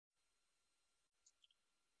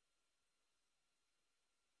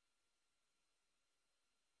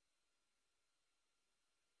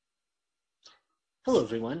Hello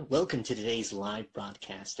everyone, welcome to today's live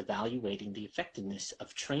broadcast evaluating the effectiveness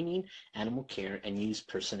of training animal care and use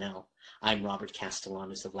personnel. I'm Robert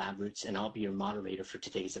Castellanos of LabRoots and I'll be your moderator for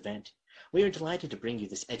today's event. We are delighted to bring you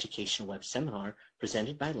this educational web seminar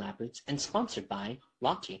presented by LabRoots and sponsored by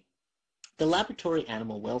Lottie. The Laboratory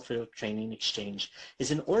Animal Welfare Training Exchange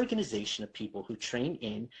is an organization of people who train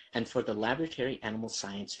in and for the laboratory animal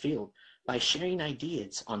science field. By sharing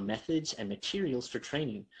ideas on methods and materials for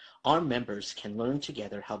training, our members can learn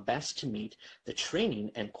together how best to meet the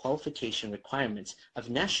training and qualification requirements of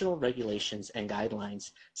national regulations and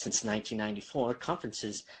guidelines. Since 1994,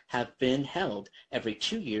 conferences have been held every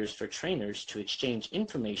 2 years for trainers to exchange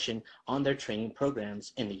information on their training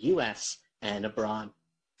programs in the U.S. and abroad.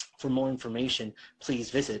 For more information,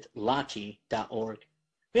 please visit lati.org.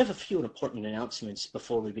 We have a few important announcements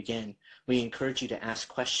before we begin. We encourage you to ask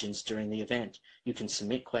questions during the event. You can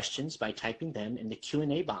submit questions by typing them in the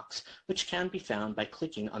Q&A box, which can be found by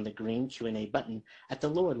clicking on the green Q&A button at the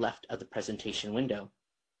lower left of the presentation window.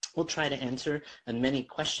 We'll try to answer as many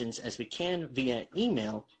questions as we can via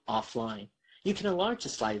email offline. You can enlarge the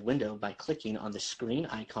slide window by clicking on the screen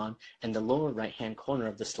icon in the lower right-hand corner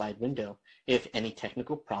of the slide window. If any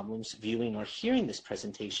technical problems viewing or hearing this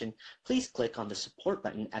presentation, please click on the support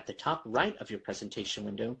button at the top right of your presentation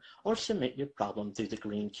window or submit your problem through the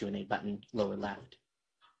green Q&A button lower left.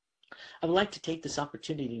 I would like to take this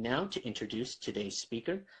opportunity now to introduce today's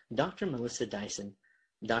speaker, Dr. Melissa Dyson.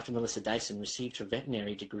 Dr. Melissa Dyson received her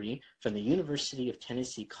veterinary degree from the University of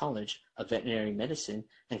Tennessee College of Veterinary Medicine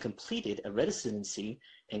and completed a residency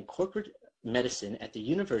in corporate medicine at the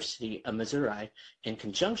University of Missouri in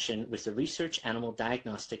conjunction with the Research Animal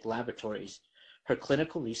Diagnostic Laboratories. Her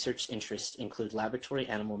clinical research interests include laboratory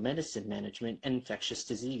animal medicine management and infectious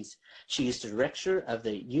disease. She is director of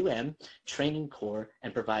the Training Corps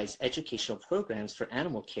and provides educational programs for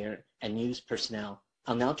animal care and use personnel.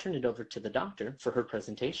 I'll now turn it over to the doctor for her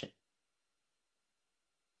presentation.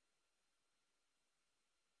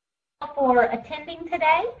 For attending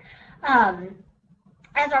today.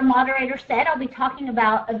 As our moderator said, I'll be talking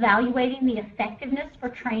about evaluating the effectiveness for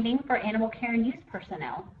training for animal care and use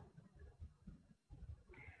personnel.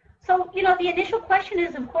 So, the initial question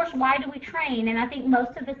is, of course, why do we train? And I think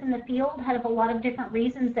most of us in the field have a lot of different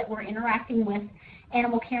reasons that we're interacting with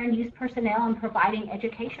animal care and use personnel and providing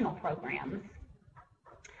educational programs.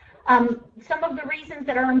 Some of the reasons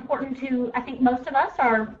that are important to, I think, most of us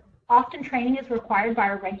are often training is required by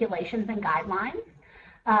our regulations and guidelines.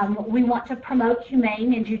 We want to promote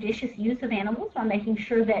humane and judicious use of animals by making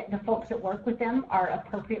sure that the folks that work with them are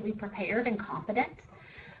appropriately prepared and competent.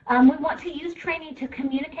 We want to use training to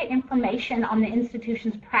communicate information on the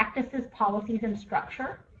institution's practices, policies, and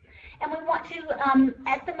structure. And we want to,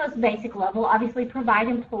 at the most basic level, obviously provide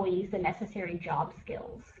employees the necessary job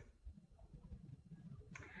skills.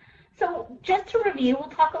 So just to review, we'll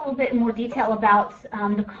talk a little bit in more detail about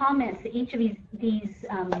the comments that each of these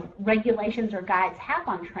regulations or guides have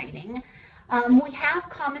on training. We have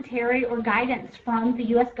commentary or guidance from the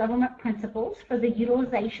U.S. government principles for the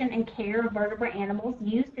utilization and care of vertebrate animals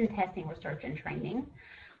used in testing, research, and training.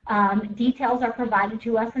 Details are provided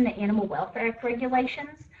to us in the Animal Welfare Act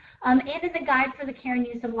regulations and in the Guide for the Care and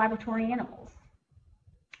Use of Laboratory Animals.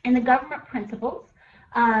 In the government principles,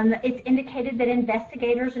 it's indicated that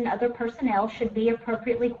investigators and other personnel should be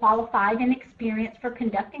appropriately qualified and experienced for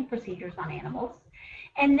conducting procedures on animals,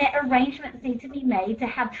 and that arrangements need to be made to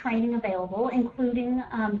have training available, including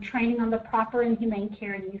training on the proper and humane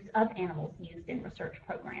care and use of animals used in research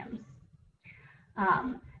programs.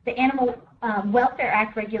 The Animal Welfare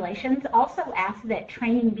Act regulations also ask that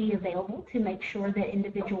training be available to make sure that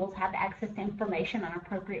individuals have access to information on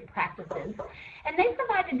appropriate practices. And they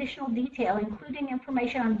provide additional detail, including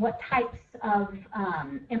information on what types of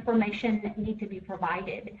information need to be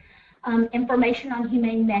provided. Information on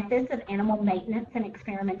humane methods of animal maintenance and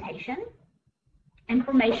experimentation.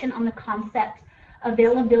 Information on the concept,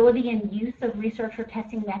 availability, and use of research or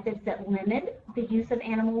testing methods that limit the use of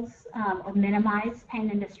animals or minimize pain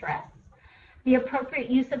and distress. The appropriate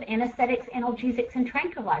use of anesthetics, analgesics, and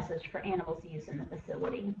tranquilizers for animals used in the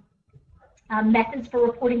facility. Methods for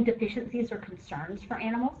reporting deficiencies or concerns for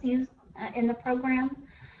animals used in the program.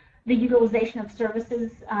 The utilization of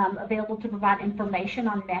services available to provide information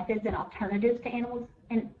on methods and alternatives to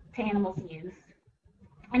animals use.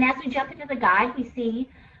 And as we jump into the guide, we see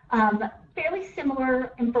fairly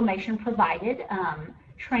similar information provided.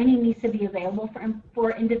 Training needs to be available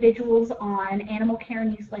for individuals on animal care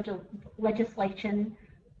and use legislation,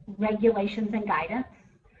 regulations, and guidance.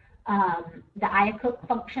 The IACUC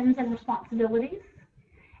functions and responsibilities,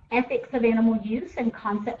 ethics of animal use and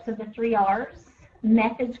concepts of the 3 R's,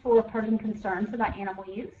 methods for reporting concerns about animal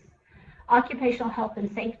use, occupational health and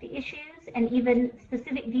safety issues, and even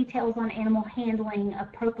specific details on animal handling,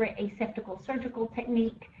 appropriate aseptical surgical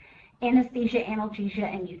technique, anesthesia, analgesia,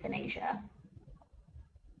 and euthanasia.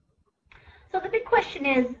 So the big question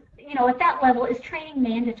is, at that level, is training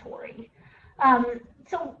mandatory?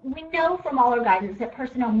 So we know from all our guidance that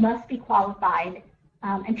personnel must be qualified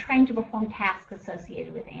and trained to perform tasks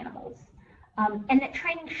associated with animals, and that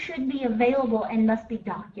training should be available and must be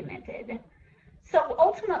documented. So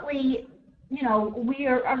ultimately,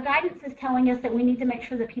 our guidance is telling us that we need to make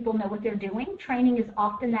sure that people know what they're doing. Training is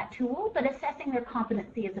often that tool, but assessing their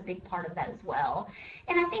competency is a big part of that as well.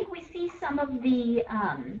 And I think we see some of the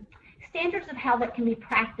standards of how that can be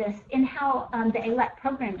practiced in how the ALAC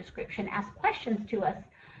program description asks questions to us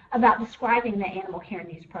about describing the animal care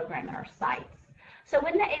and use program at our sites. So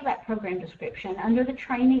in the ALAC program description, under the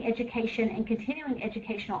training, education, and continuing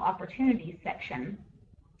educational opportunities section,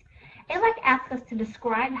 ALAC asks us to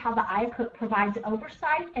describe how the IACUC provides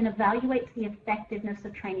oversight and evaluates the effectiveness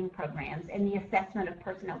of training programs and the assessment of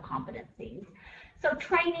personnel competencies. So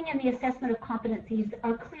training and the assessment of competencies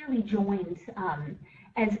are clearly joined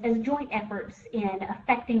as joint efforts in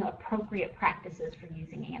affecting appropriate practices for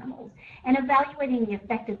using animals. And evaluating the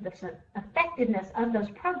effectiveness of those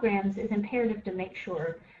programs is imperative to make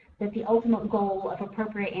sure that the ultimate goal of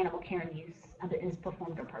appropriate animal care and use is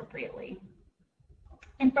performed appropriately.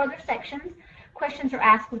 In further sections, questions are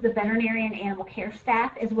asked of the veterinary and animal care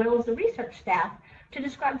staff as well as the research staff to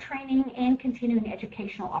describe training and continuing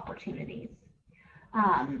educational opportunities.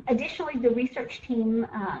 Additionally, the research team,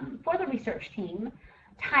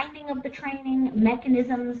 timing of the training,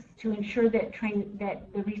 mechanisms to ensure that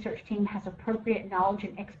the research team has appropriate knowledge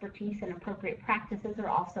and expertise and appropriate practices are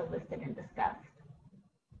also listed and discussed.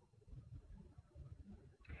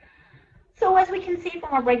 So as we can see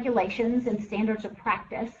from our regulations and standards of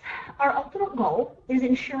practice, our ultimate goal is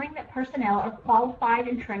ensuring that personnel are qualified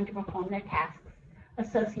and trained to perform their tasks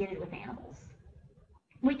associated with animals.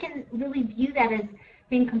 We can really view that as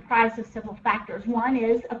being comprised of several factors. One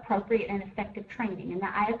is appropriate and effective training, and the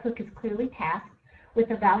IACUC is clearly tasked with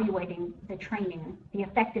evaluating the training, the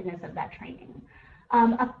effectiveness of that training.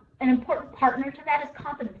 An important partner to that is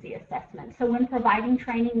competency assessment. So when providing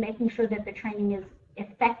training, making sure that the training is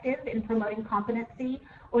effective in promoting competency,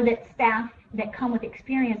 or that staff that come with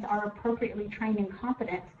experience are appropriately trained and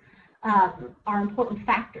competent are important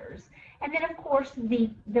factors. And then, of course,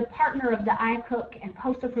 the partner of the IACUC and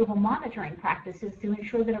post-approval monitoring practices to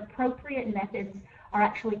ensure that appropriate methods are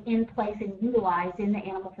actually in place and utilized in the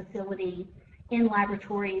animal facility, in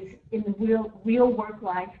laboratories, in the real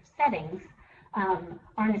work-life settings are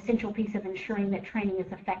an essential piece of ensuring that training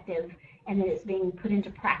is effective and that it's being put into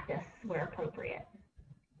practice where appropriate.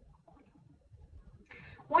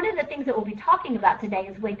 One of the things that we'll be talking about today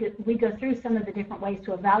as we go through some of the different ways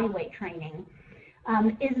to evaluate training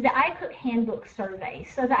is the IACUC Handbook Survey.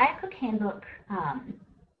 So the IACUC Handbook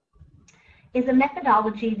is a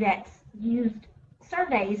methodology that's used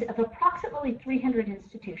surveys of approximately 300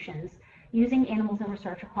 institutions using animals in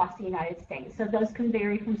research across the United States. So those can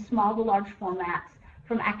vary from small to large formats,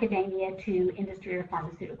 from academia to industry or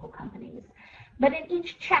pharmaceutical companies. But in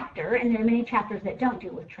each chapter, and there are many chapters that don't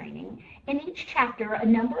deal with training, in each chapter a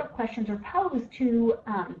number of questions are posed to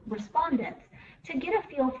respondents to get a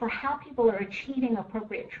feel for how people are achieving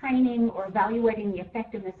appropriate training or evaluating the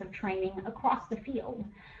effectiveness of training across the field.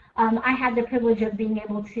 I had the privilege of being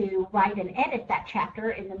able to write and edit that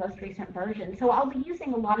chapter in the most recent version, so I'll be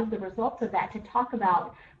using a lot of the results of that to talk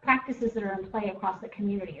about practices that are in play across the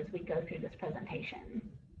community as we go through this presentation.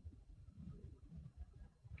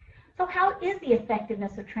 So how is the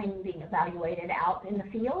effectiveness of training being evaluated out in the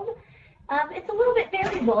field? It's a little bit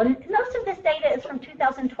variable, and most of this data is from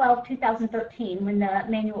 2012, 2013 when the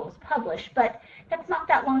manual was published, but that's not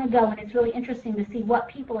that long ago, and it's really interesting to see what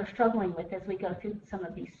people are struggling with as we go through some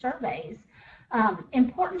of these surveys.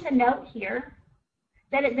 Important to note here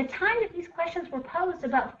that at the time that these questions were posed,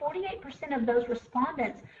 about 48% of those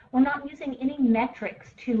respondents were not using any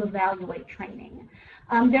metrics to evaluate training.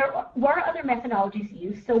 There were other methodologies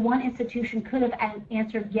used, so one institution could have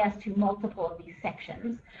answered yes to multiple of these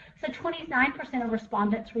sections. So 29% of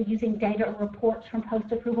respondents were using data or reports from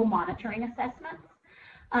post-approval monitoring assessments,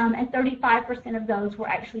 and 35% of those were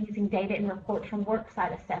actually using data and reports from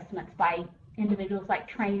worksite assessments by individuals like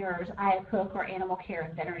trainers, IACUC, or animal care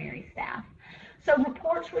and veterinary staff. So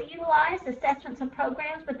reports were utilized, assessments of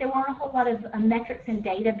programs, but there weren't a whole lot of metrics and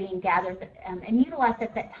data being gathered and utilized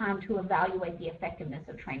at that time to evaluate the effectiveness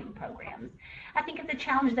of training programs. I think it's a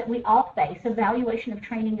challenge that we all face. Evaluation of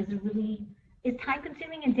training is really is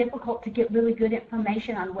time-consuming and difficult to get really good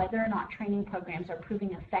information on whether or not training programs are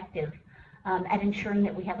proving effective at ensuring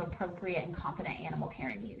that we have appropriate and competent animal care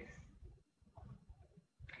and use.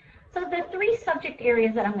 So the three subject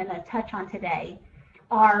areas that I'm going to touch on today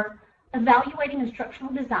are evaluating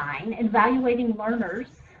instructional design, evaluating learners,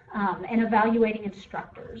 and evaluating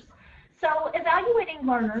instructors. So evaluating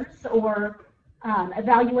learners, or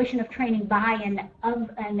evaluation of training by and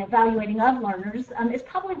evaluating of learners is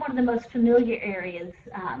probably one of the most familiar areas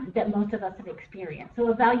that most of us have experienced.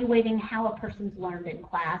 So evaluating how a person's learned in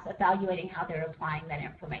class, evaluating how they're applying that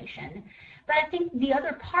information. But I think the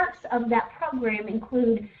other parts of that program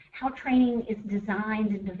include how training is designed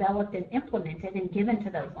and developed and implemented and given to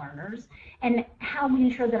those learners, and how we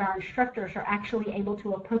ensure that our instructors are actually able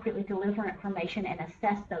to appropriately deliver information and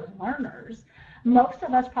assess those learners. Most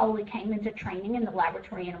of us probably came into training in the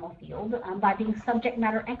laboratory animal field by being subject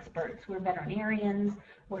matter experts. We're veterinarians,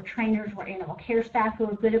 we're trainers, we're animal care staff who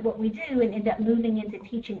are good at what we do and end up moving into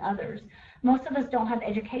teaching others. Most of us don't have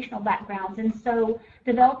educational backgrounds, and so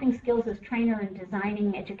developing skills as trainer and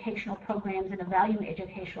designing educational programs and evaluating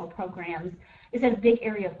educational programs is a big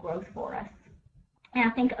area of growth for us. And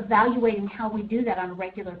I think evaluating how we do that on a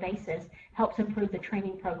regular basis helps improve the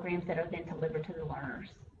training programs that are then delivered to the learners.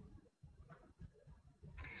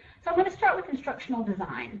 So I'm going to start with instructional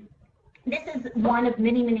design. This is one of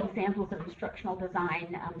many, many examples of instructional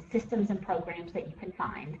design systems and programs that you can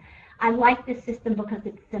find. I like this system because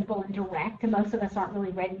it's simple and direct, and most of us aren't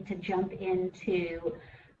really ready to jump into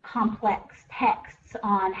complex texts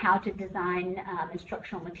on how to design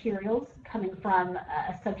instructional materials coming from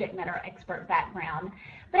a subject matter expert background.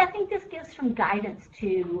 But I think this gives some guidance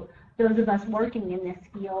to those of us working in this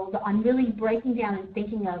field on really breaking down and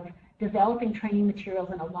thinking of developing training materials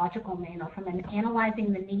in a logical manner, from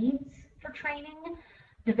analyzing the needs for training,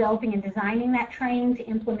 developing and designing that training, to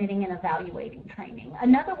implementing and evaluating training.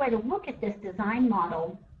 Another way to look at this design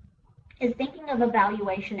model is thinking of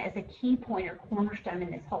evaluation as a key point or cornerstone in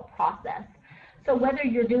this whole process. So whether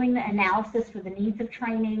you're doing the analysis for the needs of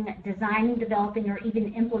training, designing, developing, or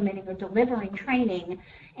even implementing or delivering training,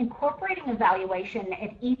 incorporating evaluation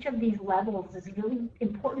at each of these levels is really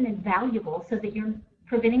important and valuable so that you're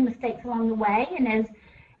preventing mistakes along the way, and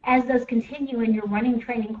as those continue and you're running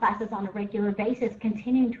training classes on a regular basis,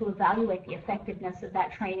 continuing to evaluate the effectiveness of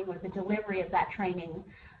that training or the delivery of that training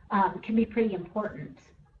can be pretty important.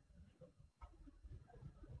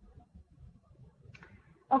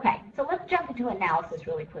 Okay, so let's jump into analysis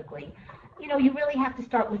really quickly. You know, you really have to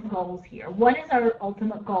start with goals here. What is our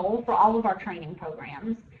ultimate goal for all of our training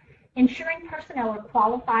programs? Ensuring personnel are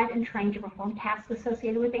qualified and trained to perform tasks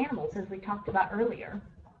associated with animals, as we talked about earlier.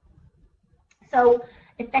 So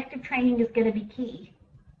effective training is going to be key.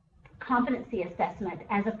 Competency assessment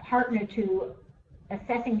as a partner to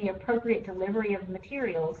assessing the appropriate delivery of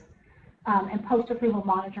materials, and post-approval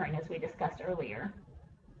monitoring, as we discussed earlier,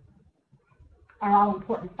 are all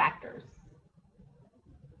important factors.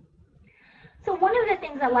 So one of the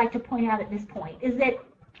things I like to point out at this point is that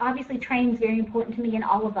obviously training is very important to me and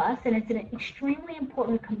all of us, and it's an extremely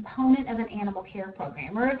important component of an animal care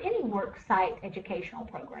program or of any work site educational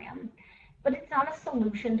program. But it's not a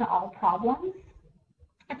solution to all problems.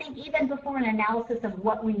 I think even before an analysis of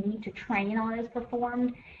what we need to train on is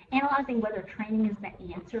performed, analyzing whether training is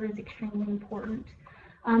the answer is extremely important.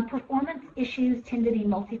 Performance issues tend to be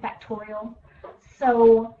multifactorial.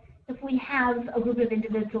 So if we have a group of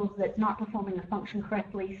individuals that's not performing a function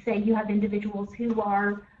correctly, say you have individuals who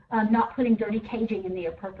are not putting dirty caging in the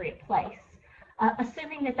appropriate place,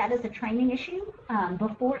 assuming that that is a training issue,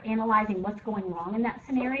 before analyzing what's going wrong in that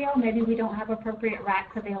scenario, maybe we don't have appropriate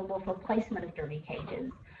racks available for placement of dirty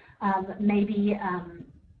cages. Maybe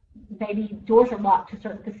doors are locked to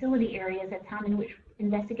certain facility areas at a time in which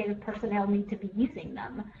investigative personnel need to be using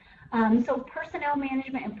them. So personnel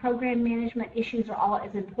management and program management issues are all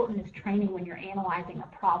as important as training when you're analyzing a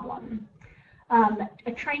problem.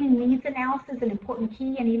 A training needs analysis is an important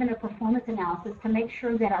key, and even a performance analysis to make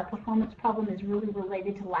sure that our performance problem is really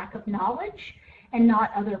related to lack of knowledge and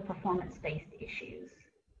not other performance-based issues.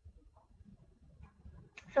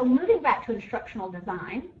 So moving back to instructional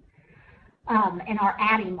design and our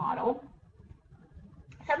ADDIE model,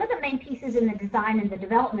 some of the main pieces in the design and the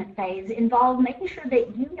development phase involve making sure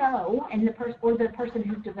that you know, and the person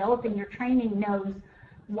who's developing your training knows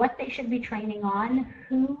what they should be training on,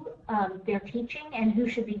 who they're teaching, and who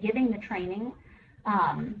should be giving the training,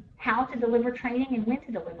 how to deliver training and when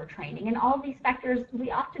to deliver training. And all of these factors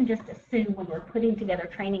we often just assume when we're putting together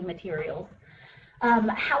training materials.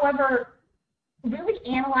 However, really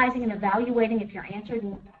analyzing and evaluating if you're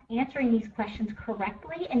answering these questions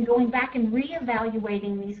correctly and going back and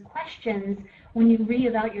reevaluating these questions when you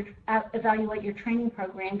evaluate your training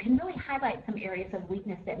program can really highlight some areas of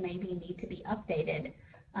weakness that maybe need to be updated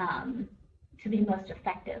to be most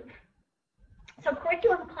effective. So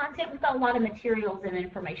curriculum content, we've got a lot of materials and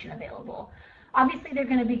information available. Obviously, they're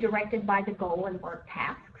going to be directed by the goal and work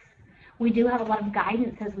tasks. We do have a lot of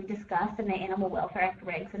guidance, as we discussed, in the Animal Welfare Act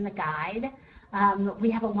regs and the guide.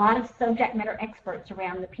 We have a lot of subject matter experts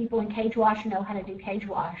around. The people in cage wash know how to do cage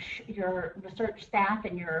wash. Your research staff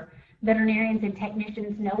and your veterinarians and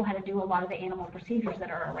technicians know how to do a lot of the animal procedures that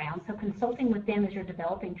are around. So consulting with them as you're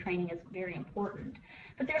developing training is very important.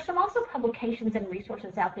 But there's some also publications and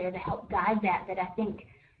resources out there to help guide that I think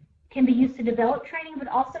can be used to develop training, but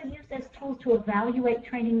also used as tools to evaluate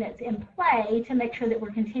training that's in play to make sure that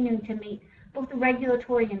we're continuing to meet both the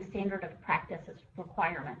regulatory and standard of practice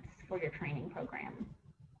requirements for your training program.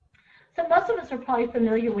 So most of us are probably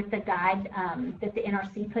familiar with the guide that the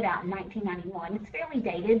NRC put out in 1991. It's fairly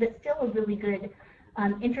dated, but still a really good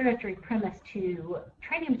introductory premise to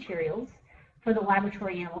training materials for the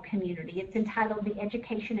laboratory animal community. It's entitled The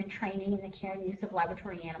Education and Training in the Care and Use of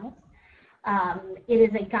Laboratory Animals. It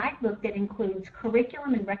is a guidebook that includes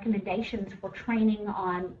curriculum and recommendations for training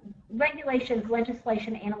on regulations,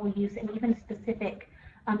 legislation, animal use, and even specific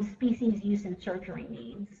species use and surgery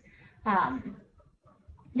needs.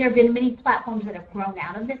 There have been many platforms that have grown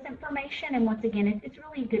out of this information, and once again, it's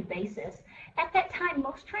really a good basis. At that time,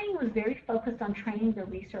 most training was very focused on training the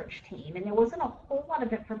research team, and there wasn't a whole lot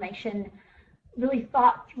of information really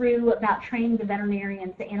thought through about training the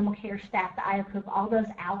veterinarians, the animal care staff, the IACUC, all those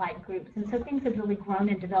allied groups. And so things have really grown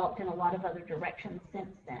and developed in a lot of other directions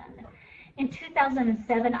since then. In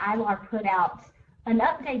 2007, ILAR put out an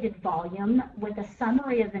updated volume with a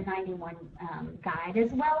summary of the 91 guide,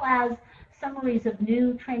 as well as summaries of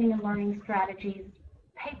new training and learning strategies,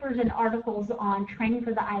 papers and articles on training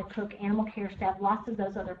for the IACUC, animal care staff, lots of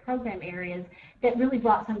those other program areas that really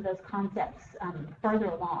brought some of those concepts further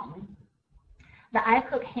along. The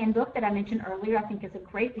IACUC handbook that I mentioned earlier, I think, is a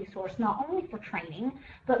great resource, not only for training,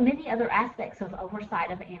 but many other aspects of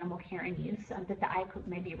oversight of animal care and use that the IACUC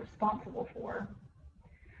may be responsible for.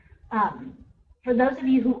 For those of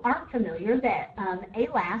you who aren't familiar, that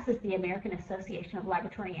ALAS is the American Association of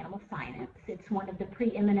Laboratory Animal Science. It's one of the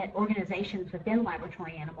preeminent organizations within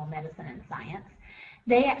laboratory animal medicine and science.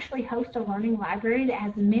 They actually host a learning library that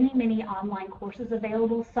has many, many online courses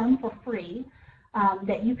available, some for free,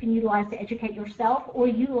 that you can utilize to educate yourself or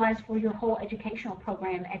utilize for your whole educational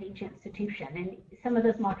program at each institution. And some of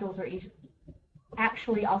those modules are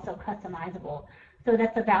actually also customizable. So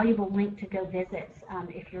that's a valuable link to go visit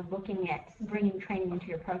if you're looking at bringing training into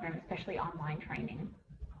your program, especially online training.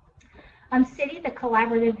 CITI, the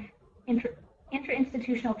Collaborative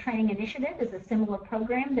Interinstitutional Training Initiative, is a similar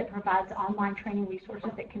program that provides online training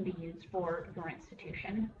resources that can be used for your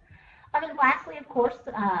institution. And lastly, of course,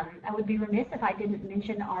 I would be remiss if I didn't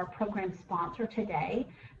mention our program sponsor today,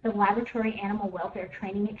 the Laboratory Animal Welfare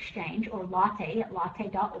Training Exchange, or LATE, at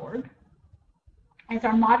late.org. As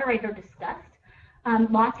our moderator discussed,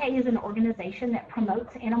 LATE is an organization that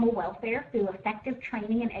promotes animal welfare through effective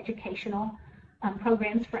training and educational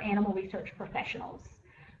programs for animal research professionals.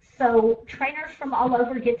 So trainers from all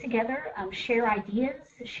over get together, share ideas,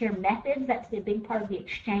 share methods. That's the big part of the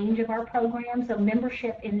exchange of our program. So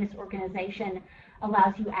membership in this organization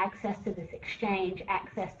allows you access to this exchange,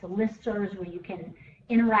 access to listservs where you can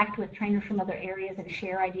interact with trainers from other areas and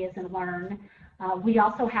share ideas and learn. We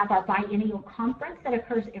also have our biennial conference that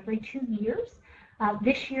occurs every 2 years.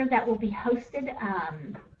 This year that will be hosted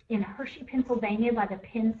in Hershey, Pennsylvania by the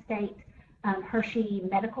Penn State Hershey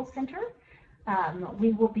Medical Center.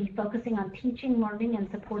 We will be focusing on teaching, learning, and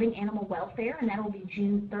supporting animal welfare, and that will be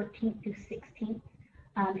June 13th through 16th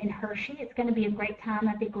in Hershey. It's going to be a great time.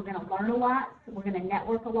 I think we're going to learn a lot. We're going to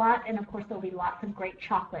network a lot, and of course there'll be lots of great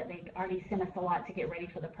chocolate. They've already sent us a lot to get ready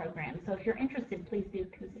for the program. So if you're interested, please do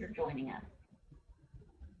consider joining us.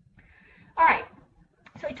 All right.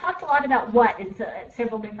 So we talked a lot about what in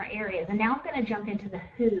several different areas, and now I'm going to jump into the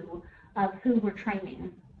who of who we're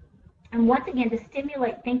training. And once again, to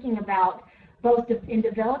stimulate thinking about both in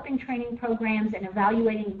developing training programs and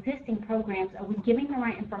evaluating existing programs, are we giving the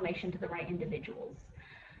right information to the right individuals?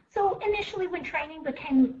 So initially, when training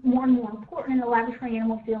became more and more important in the laboratory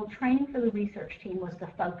animal field, training for the research team was the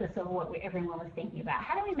focus of what everyone was thinking about.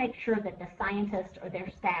 How do we make sure that the scientist or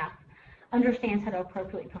their staff understands how to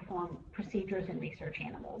appropriately perform procedures in research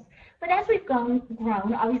animals? But as we've grown,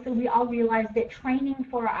 obviously we all realize that training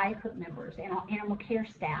for our IACUC members and our animal care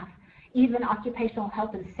staff, even occupational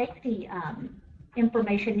health and safety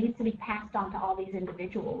information, needs to be passed on to all these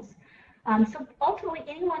individuals. So ultimately,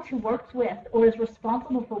 anyone who works with or is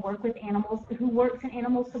responsible for work with animals, who works in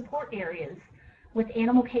animal support areas, with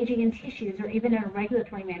animal caging and tissues, or even in a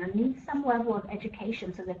regulatory manner, needs some level of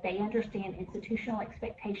education so that they understand institutional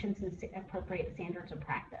expectations and appropriate standards of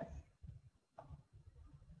practice.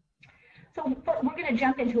 So we're going to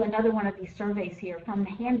jump into another one of these surveys here from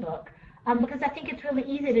the handbook, because I think it's really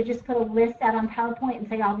easy to just put a list out on PowerPoint and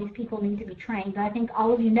say all these people need to be trained. But I think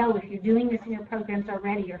all of you know, if you're doing this in your programs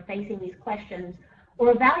already, you're facing these questions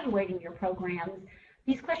or evaluating your programs,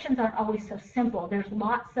 these questions aren't always so simple. There's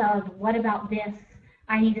lots of, what about this?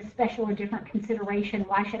 I need a special or different consideration.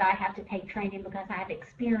 Why should I have to take training because I have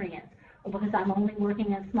experience or because I'm only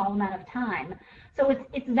working a small amount of time? So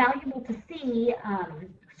it's valuable to see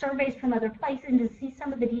surveys from other places and to see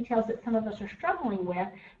some of the details that some of us are struggling with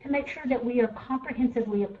to make sure that we are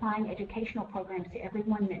comprehensively applying educational programs to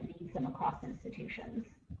everyone that needs them across institutions.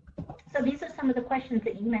 So these are some of the questions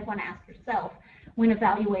that you may want to ask yourself when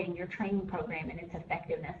evaluating your training program and its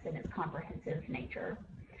effectiveness and its comprehensive nature.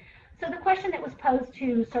 So the question that was posed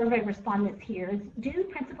to survey respondents here is, do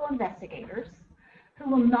principal investigators who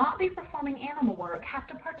will not be performing animal work have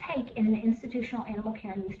to partake in an institutional animal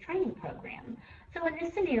care and use training program? So in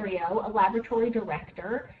this scenario, a laboratory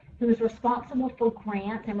director who is responsible for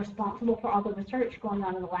grants and responsible for all the research going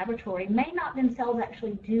on in the laboratory may not themselves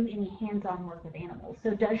actually do any hands-on work with animals.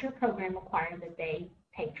 So does your program require that they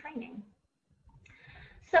take training?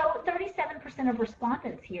 So 37% of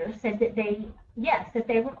respondents here said that that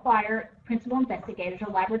they require principal investigators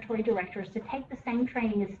or laboratory directors to take the same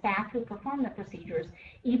training as staff who perform the procedures,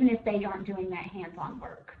 even if they aren't doing that hands-on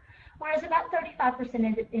work. Whereas about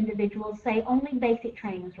 35% of individuals say only basic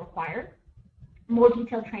training is required, more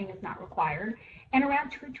detailed training is not required, and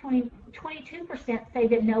around 22% say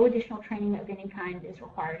that no additional training of any kind is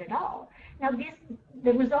required at all. Now,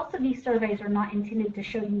 the results of these surveys are not intended to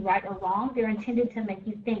show you right or wrong. They're intended to make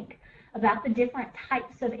you think about the different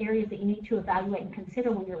types of areas that you need to evaluate and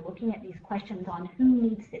consider when you're looking at these questions on who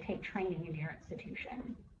needs to take training in your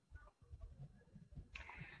institution.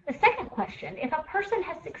 The second question, if a person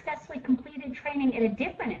has successfully completed training at a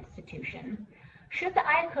different institution, should the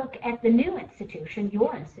IACUC at the new institution,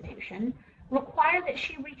 your institution, require that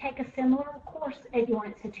she retake a similar course at your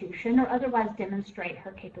institution or otherwise demonstrate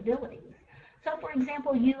her capabilities? So, for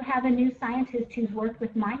example, you have a new scientist who's worked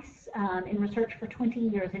with mice in research for 20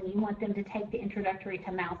 years and you want them to take the Introductory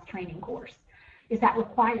to Mouse training course. Is that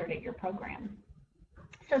required at your program?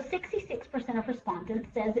 So 66% of respondents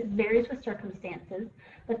says it varies with circumstances,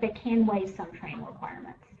 but they can waive some training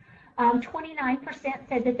requirements. 29%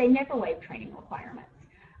 said that they never waive training requirements.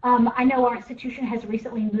 I know our institution has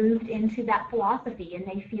recently moved into that philosophy, and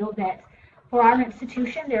they feel that for our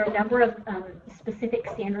institution, there are a number of specific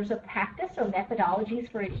standards of practice or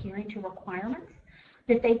methodologies for adhering to requirements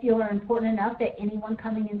that they feel are important enough that anyone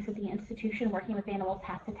coming into the institution working with animals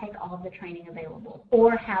has to take all of the training available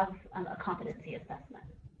or have a competency assessment.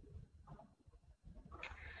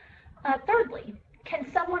 Thirdly,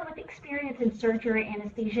 can someone with experience in surgery,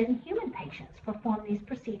 anesthesia, and human patients perform these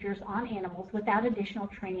procedures on animals without additional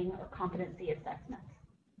training or competency assessments?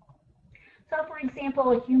 So, for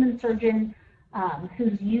example, a human surgeon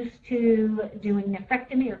who's used to doing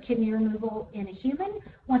nephrectomy or kidney removal in a human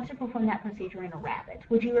wants to perform that procedure in a rabbit.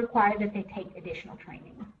 Would you require that they take additional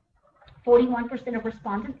training? 41% of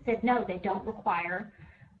respondents said no, they don't require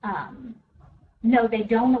no, they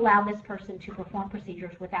don't allow this person to perform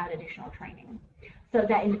procedures without additional training. So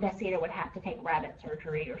that investigator would have to take rabbit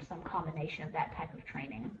surgery or some combination of that type of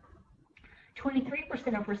training.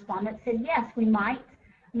 23% of respondents said yes, we might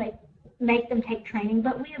make them take training,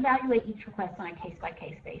 but we evaluate each request on a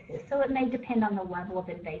case-by-case basis. So it may depend on the level of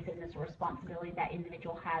invasiveness or responsibility that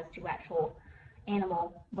individual has to actual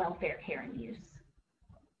animal welfare care and use.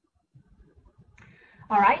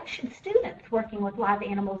 All right, should students working with live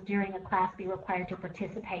animals during a class be required to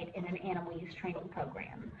participate in an animal use training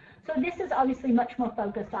program? So this is obviously much more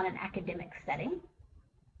focused on an academic setting,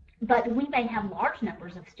 but we may have large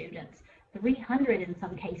numbers of students, 300 in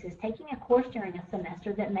some cases, taking a course during a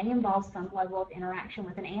semester that may involve some level of interaction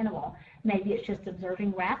with an animal. Maybe it's just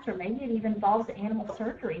observing rats, or maybe it even involves animal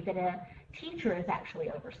surgery that a teacher is actually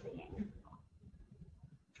overseeing.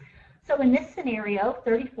 So in this scenario,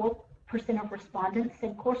 34% of respondents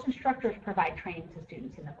said course instructors provide training to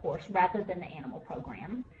students in the course rather than the animal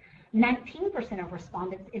program. 19% of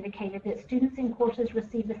respondents indicated that students in courses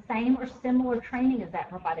receive the same or similar training as that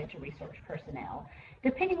provided to research personnel.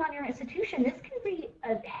 Depending on your institution, this can be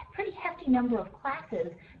a pretty hefty number of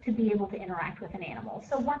classes to be able to interact with an animal.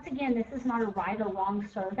 So once again, this is not a right or wrong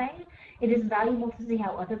survey. It is valuable to see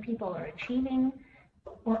how other people are achieving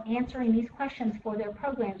or answering these questions for their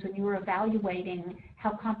programs when you are evaluating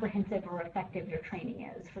how comprehensive or effective your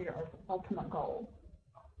training is for your ultimate goal.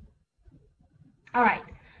 All right,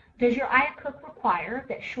 does your IACUC require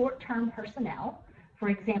that short-term personnel, for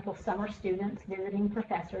example, summer students, visiting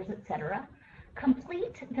professors, etc.,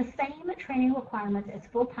 complete the same training requirements as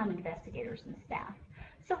full-time investigators and staff?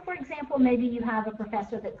 So, for example, maybe you have a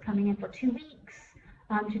professor that's coming in for 2 weeks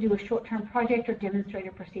to do a short-term project or demonstrate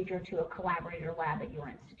a procedure to a collaborator lab at your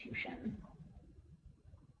institution.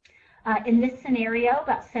 In this scenario,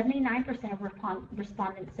 about 79% of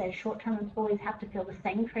respondents said short-term employees have to fill the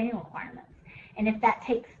same training requirements. And if that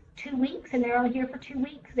takes 2 weeks and they're only here for 2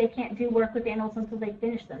 weeks, they can't do work with animals until they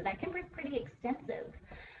finish them. That can be pretty extensive.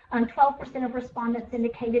 12% of respondents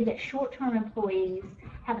indicated that short-term employees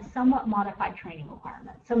have a somewhat modified training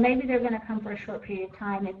requirement. So maybe they're going to come for a short period of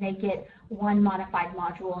time and they get one modified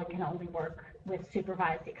module and can only work with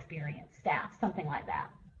supervised experienced staff, something like that.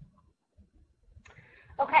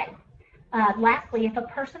 Okay. Lastly, if a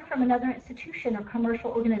person from another institution or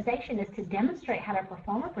commercial organization is to demonstrate how to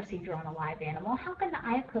perform a procedure on a live animal, how can the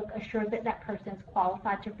IACUC assure that that person is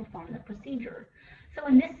qualified to perform the procedure? So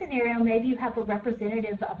in this scenario, maybe you have a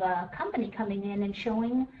representative of a company coming in and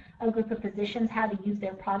showing a group of physicians how to use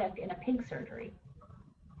their product in a pig surgery.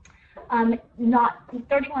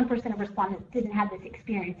 31% of respondents didn't have this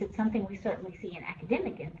experience. It's something we certainly see in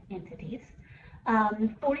academic entities.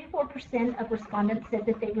 44% of respondents said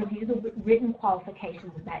that they reviewed the written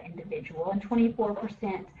qualifications of that individual, and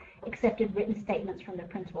 24% accepted written statements from the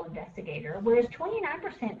principal investigator, whereas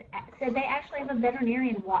 29% said they actually have a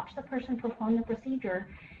veterinarian watch the person perform the procedure,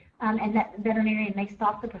 and that veterinarian may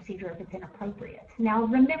stop the procedure if it's inappropriate. Now,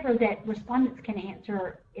 remember that respondents can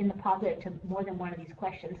answer in the positive to more than one of these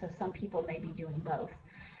questions, so some people may be doing both.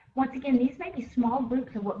 Once again, these may be small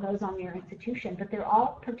groups of what goes on in your institution, but they're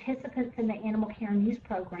all participants in the animal care and use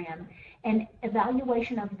program, and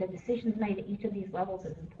evaluation of the decisions made at each of these levels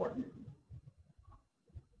is important.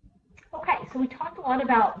 Okay, so we talked a lot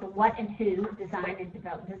about the what and who designing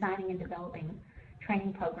and developing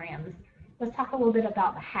training programs. Let's talk a little bit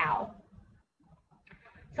about the how.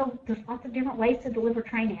 So there's lots of different ways to deliver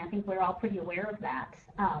training. I think we're all pretty aware of that.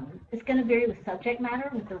 It's going to vary with subject matter,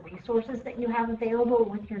 with the resources that you have available,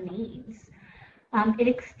 with your needs. It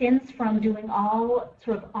extends from doing all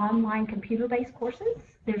sort of online computer-based courses.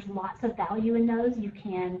 There's lots of value in those. You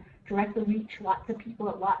can directly reach lots of people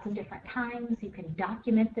at lots of different times. You can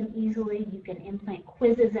document them easily. You can implement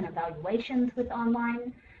quizzes and evaluations with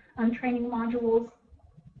online training modules.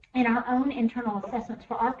 In our own internal assessments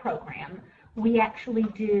for our program, we actually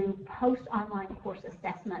do post-online course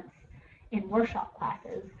assessments in workshop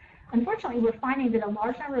classes. Unfortunately, we're finding that a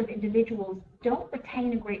large number of individuals don't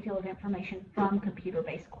retain a great deal of information from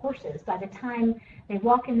computer-based courses. By the time they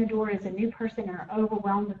walk in the door as a new person and are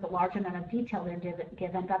overwhelmed with the large amount of detail they're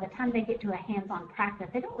given, by the time they get to a hands-on practice,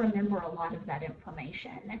 they don't remember a lot of that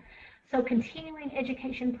information. So continuing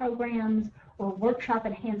education programs or workshop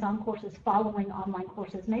and hands-on courses following online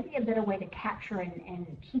courses may be a better way to capture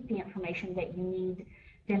and keep the information that you need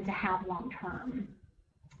them to have long-term.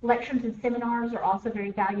 Lectures and seminars are also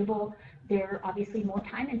very valuable. They're obviously more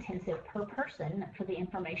time-intensive per person for the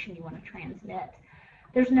information you want to transmit.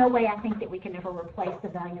 There's no way I think that we can ever replace the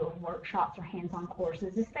value of workshops or hands-on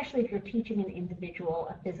courses, especially if you're teaching an individual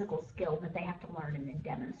a physical skill that they have to learn and then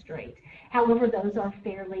demonstrate. However, those are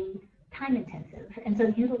fairly time-intensive, and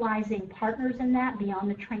so utilizing partners in that beyond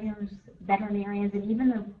the trainers, veterinarians, and even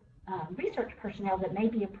the research personnel that may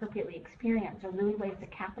be appropriately experienced are really ways to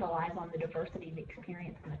capitalize on the diversity of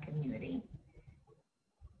experience in the community.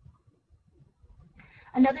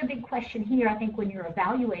 Another big question here, I think, when you're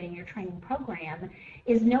evaluating your training program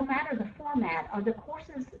is, no matter the format, are the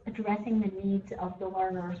courses addressing the needs of the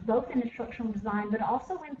learners, both in instructional design, but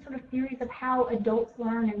also in sort of theories of how adults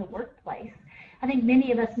learn in the workplace? I think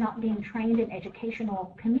many of us, not being trained in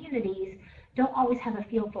educational communities, don't always have a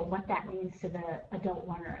feel for what that means to the adult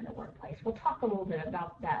learner in the workplace. We'll talk a little bit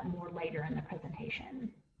about that more later in the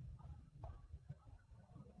presentation.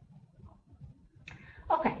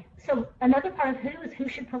 Okay, so another part of who is who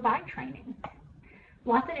should provide training.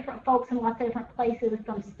 Lots of different folks in lots of different places,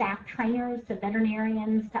 from staff trainers to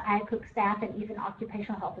veterinarians to IACUC staff and even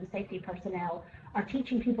occupational health and safety personnel, are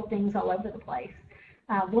teaching people things all over the place.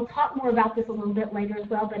 We'll talk more about this a little bit later as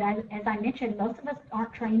well, but as I mentioned, most of us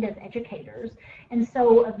aren't trained as educators, and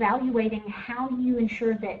so evaluating how you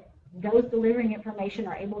ensure that those delivering information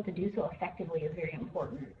are able to do so effectively is very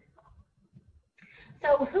important.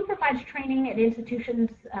 So who provides training at institutions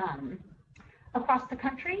across the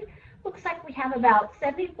country? Looks like we have about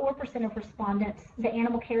 74% of respondents, the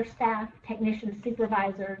animal care staff, technicians,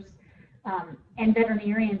 supervisors, And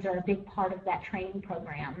veterinarians are a big part of that training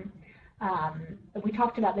program. We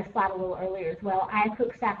talked about this slide a little earlier as well.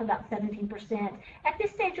 IACUC staff about 17%. At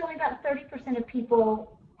this stage, only about 30% of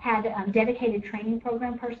people had dedicated training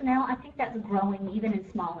program personnel. I think that's growing even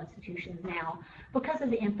in small institutions now because of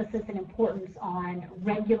the emphasis and importance on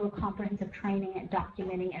regular comprehensive training and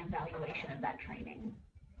documenting and evaluation of that training.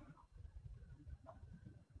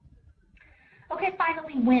 Okay,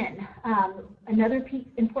 finally, when. Another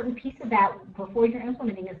important piece of that before you're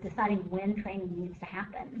implementing is deciding when training needs to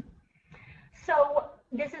happen. So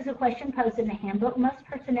this is a question posed in the handbook. Must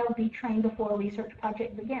personnel be trained before a research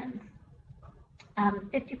project begins?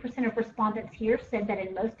 50% of respondents here said that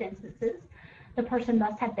in most instances, the person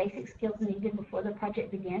must have basic skills needed before the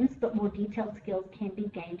project begins, but more detailed skills can be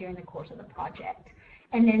gained during the course of the project.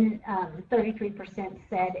 And then 33%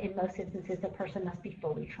 said in most instances the person must be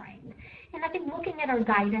fully trained. And I think looking at our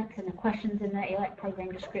guidance and the questions in the ALEC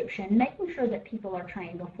program description, making sure that people are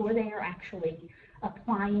trained before they are actually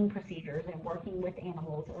applying procedures and working with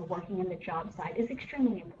animals or working in the job site is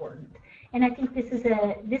extremely important. And I think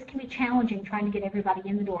this can be challenging, trying to get everybody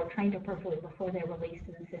in the door trained appropriately before they're released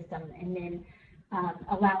in the system, and then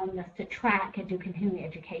allowing us to track and do continuing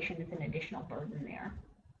education is an additional burden there.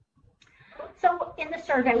 So in the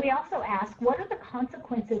survey, we also asked, what are the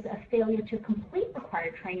consequences of failure to complete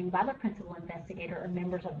required training by the principal investigator or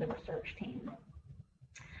members of the research team?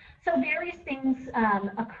 So various things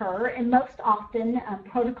occur, and most often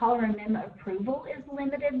protocol or amendment approval is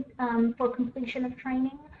limited for completion of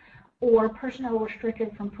training, or personnel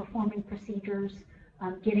restricted from performing procedures,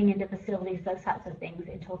 getting into facilities, those types of things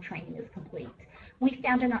until training is complete. We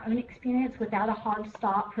found in our own experience, without a hard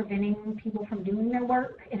stop preventing people from doing their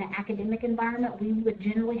work in an academic environment, we would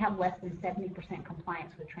generally have less than 70%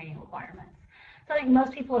 compliance with training requirements. So I think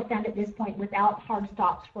most people have found at this point, without hard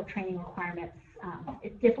stops for training requirements,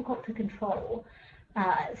 it's difficult to control.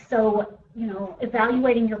 So,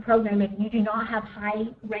 evaluating your program, if you do not have high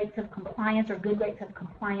rates of compliance or good rates of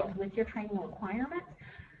compliance with your training requirements,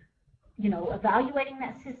 evaluating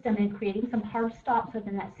that system and creating some hard stops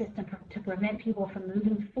within that system to prevent people from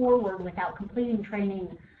moving forward without completing training,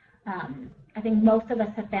 I think most of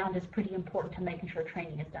us have found is pretty important to making sure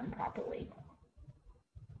training is done properly.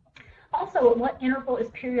 Also, at what interval is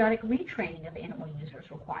periodic retraining of animal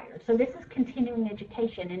users required? So this is continuing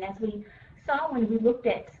education, and as we saw when we looked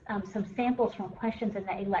at some samples from questions in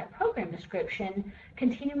the ALEC program description,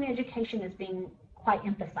 continuing education is being quite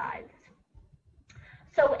emphasized.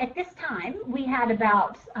 So at this time, we had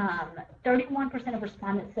about 31% of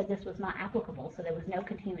respondents said this was not applicable, so there was no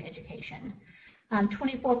continuing education.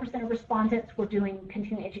 24% of respondents were doing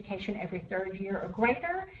continuing education every third year or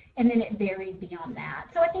greater, and then it varied beyond that.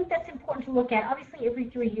 So I think that's important to look at. Obviously, every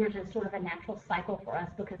 3 years is sort of a natural cycle for us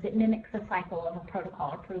because it mimics the cycle of a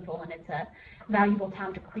protocol approval, and it's a valuable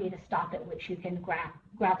time to create a stop at which you can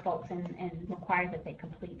grab folks and require that they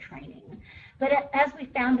complete training. But as we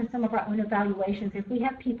found in some of our own evaluations, if we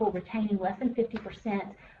have people retaining less than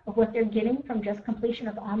 50% of what they're getting from just completion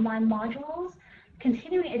of online modules,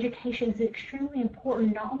 continuing education is extremely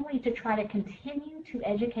important, not only to try to continue to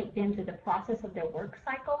educate them through the process of their work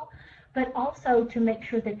cycle, but also to make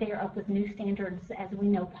sure that they are up with new standards. As we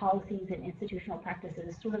know, policies and institutional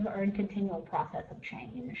practices sort of are in continual process of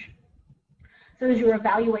change. So as you're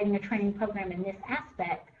evaluating a training program in this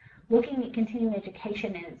aspect, looking at continuing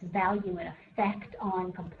education and its value and effect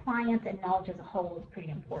on compliance and knowledge as a whole is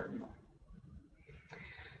pretty important.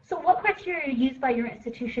 So what criteria are used by your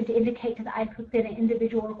institution to indicate to the IACUC that an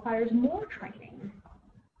individual requires more training?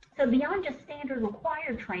 So beyond just standard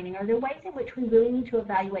required training, are there ways in which we really need to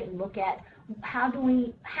evaluate and look at how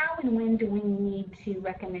and when do we need to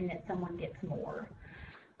recommend that someone gets more?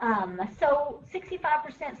 So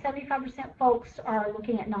 65%, 75% folks are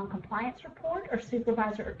looking at non-compliance report or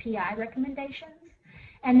supervisor or PI recommendations.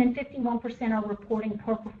 And then 51% are reporting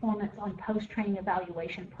poor performance on post-training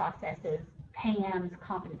evaluation processes, PAMs,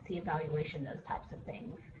 competency evaluation, those types of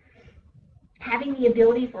things. Having the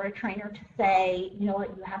ability for a trainer to say, you know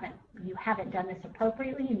what, you haven't done this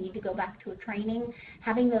appropriately, you need to go back to a training.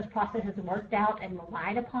 Having those processes worked out and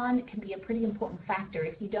relied upon can be a pretty important factor.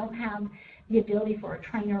 If you don't have the ability for a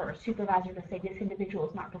trainer or a supervisor to say this individual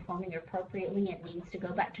is not performing appropriately and needs to go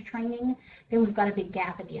back to training, then we've got a big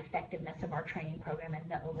gap in the effectiveness of our training program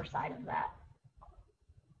and the oversight of that.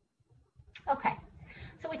 Okay,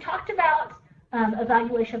 so we talked about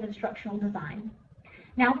evaluation of instructional design.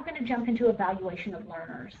 Now we're going to jump into evaluation of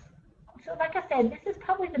learners. So like I said, this is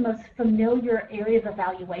probably the most familiar area of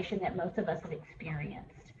evaluation that most of us have experienced.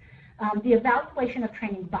 The evaluation of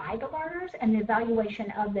training by the learners and the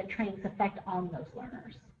evaluation of the training's effect on those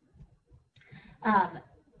learners.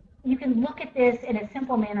 you can look at this in a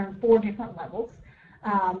simple manner in 4 different levels.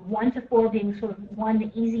 1 to 4 being sort of 1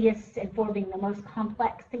 the easiest and 4 being the most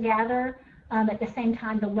complex to gather. At the same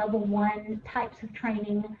time, the level 1 types of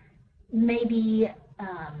training, maybe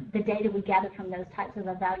the data we gather from those types of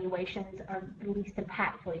evaluations are the least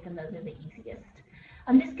impactful, even though they're the easiest.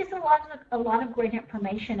 This gives a lot of great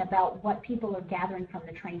information about what people are gathering from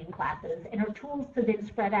the training classes, and are tools to then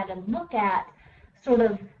spread out and look at sort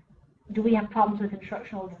of, do we have problems with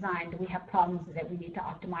instructional design? Do we have problems that we need to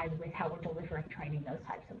optimize with how we're delivering training, those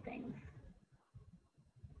types of things.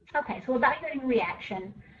 Okay, so evaluating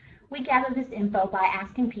reaction. We gather this info by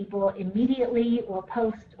asking people immediately or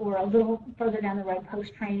post, or a little further down the road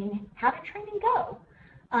post-training, how did training go?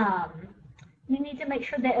 You need to make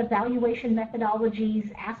sure that evaluation methodologies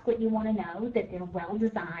ask what you want to know, that they're well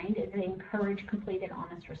designed, and they encourage complete and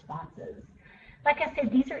honest responses. Like I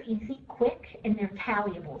said, these are easy, quick, and they're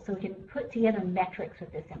tallyable, so we can put together metrics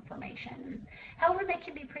with this information. However, they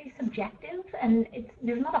can be pretty subjective, and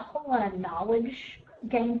there's not a whole lot of knowledge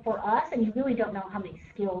gained for us, and you really don't know how many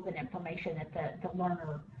skills and information that the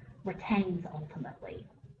learner retains ultimately.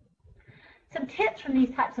 Some tips from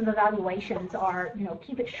these types of evaluations are,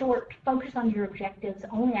 keep it short, focus on your objectives,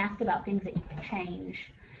 only ask about things that you can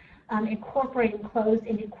change. Incorporating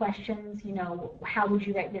closed-ended questions, how would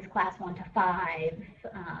you rate this class 1 to 5?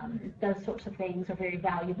 Those sorts of things are very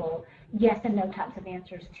valuable. Yes and no types of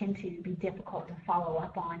answers tend to be difficult to follow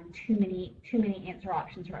up on. Too many answer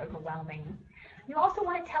options are overwhelming. You also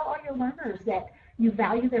want to tell all your learners that you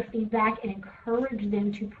value their feedback and encourage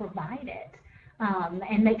them to provide it.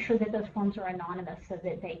 And make sure that those forms are anonymous so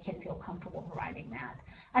that they can feel comfortable providing that.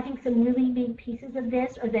 I think some really big pieces of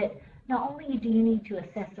this are that not only do you need to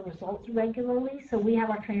assess the results regularly, so we have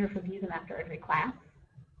our trainers review them after every class,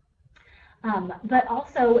 but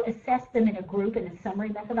also assess them in a group in a summary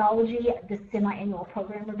methodology. The semi-annual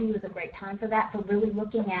program review is a great time for that, for really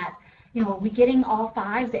looking at, are we getting all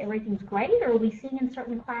 5s, that everything's great, or are we seeing in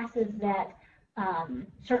certain classes that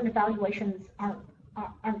certain evaluations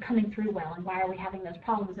aren't coming through well, and why are we having those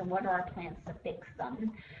problems, and what are our plans to fix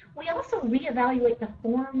them? We also reevaluate the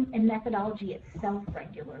form and methodology itself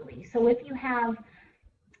regularly. So if you have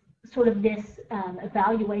sort of this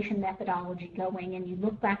evaluation methodology going, and you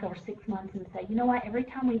look back over 6 months and say, you know what, every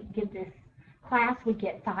time we give this class, we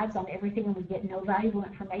get 5s on everything, and we get no valuable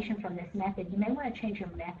information from this method, you may want to change your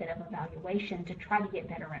method of evaluation to try to get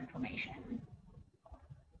better information.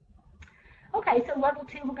 Okay, so level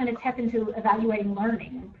 2, we're going to tap into evaluating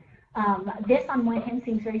learning. This on one hand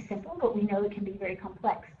seems very simple, but we know it can be very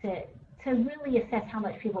complex to really assess how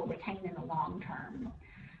much people retain in the long term.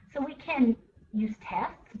 So we can use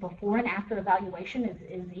tests. Before and after evaluation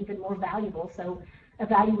is even more valuable. So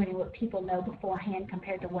evaluating what people know beforehand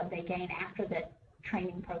compared to what they gain after the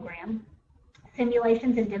training program.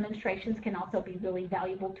 Simulations and demonstrations can also be really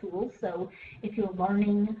valuable tools. So if you're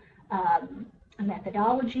learning a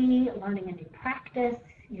methodology, learning a new practice,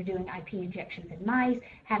 you're doing IP injections in mice,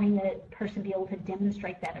 having the person be able to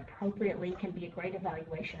demonstrate that appropriately can be a great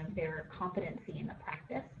evaluation of their competency in the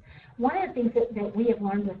practice. One of the things that we have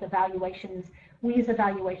learned with evaluations, we use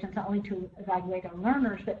evaluations not only to evaluate our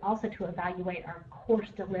learners, but also to evaluate our course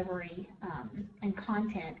delivery and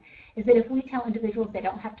content, is that if we tell individuals they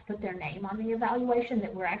don't have to put their name on the evaluation,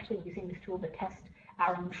 that we're actually using this tool to test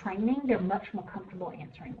our own training, they're much more comfortable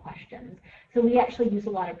answering questions. So we actually use a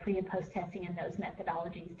lot of pre and post testing in those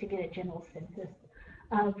methodologies to get a general census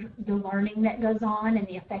of the learning that goes on and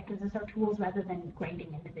the effectiveness of our tools rather than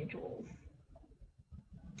grading individuals.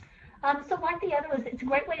 So like the other was, it's a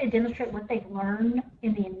great way to demonstrate what they've learned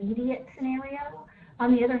in the immediate scenario.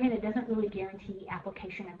 On the other hand, it doesn't really guarantee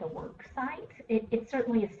application at the work site. It's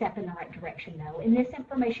certainly a step in the right direction, though. And this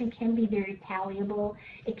information can be very tallyable.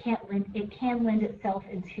 It can lend itself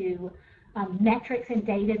into metrics and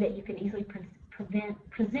data that you can easily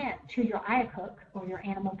present to your IACUC or your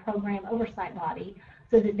animal program oversight body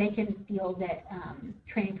so that they can feel that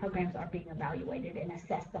training programs are being evaluated and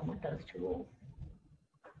assess them with those tools.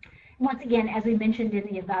 Once again, as we mentioned in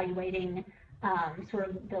the evaluating sort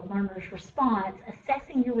of the learner's response,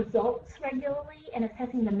 assessing your results regularly and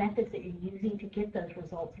assessing the methods that you're using to get those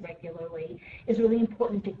results regularly is really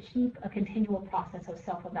important to keep a continual process of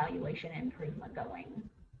self-evaluation and improvement going.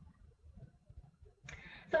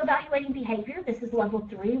 So evaluating behavior, this is level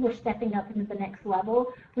 3. We're stepping up into the next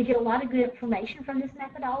level. We get a lot of good information from this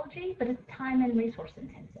methodology, but it's time and resource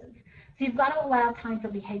intensive. So you've got to allow time for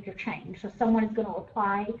behavior change. So someone is going to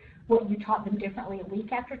apply what you taught them differently a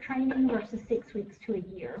week after training versus 6 weeks to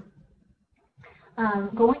a year.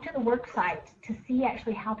 going to the work site to see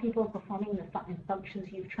actually how people are performing the functions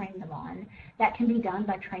you've trained them on. That can be done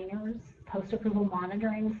by trainers, post-approval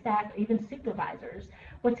monitoring staff, or even supervisors.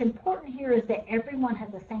 What's important here is that everyone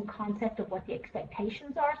has the same concept of what the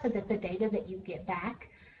expectations are so that the data that you get back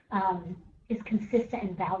is consistent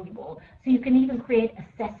and valuable. So you can even create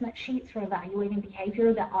assessment sheets for evaluating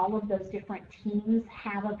behavior that all of those different teams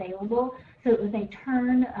have available, so that when they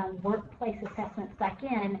turn workplace assessments back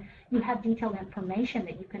in, you have detailed information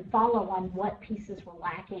that you can follow on what pieces were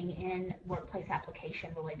lacking in workplace application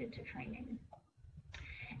related to training.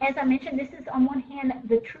 As I mentioned, this is on one hand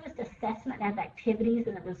the truest assessment of activities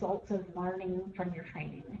and the results of learning from your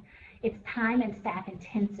training. It's time and staff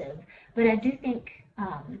intensive, but I do think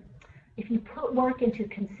if you put work into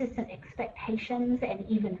consistent expectations and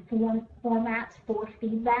even formats for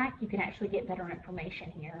feedback, you can actually get better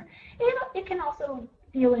information here. It can also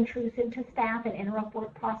feel intrusive to staff and interrupt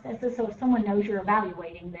work processes, so if someone knows you're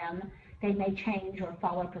evaluating them, they may change or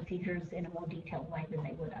follow procedures in a more detailed way than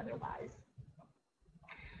they would otherwise.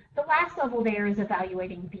 The last level there is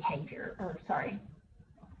evaluating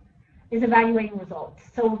is evaluating results.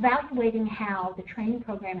 So evaluating how the training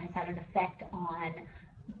program has had an effect on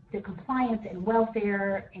the compliance and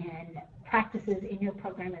welfare and practices in your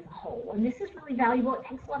program as a whole. And this is really valuable. It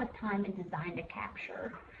takes a lot of time and design to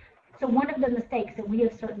capture. So one of the mistakes that we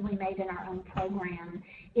have certainly made in our own program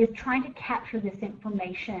is trying to capture this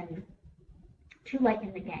information too late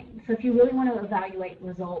in the game. So if you really want to evaluate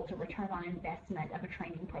results or return on investment of a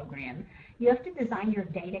training program, you have to design your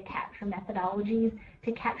data capture methodologies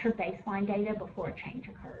to capture baseline data before a change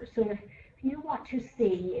occurs. So if you want to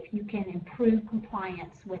see if you can improve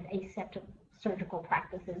compliance with aseptic surgical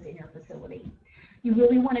practices in your facility, you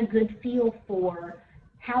really want a good feel for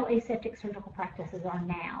how aseptic surgical practices are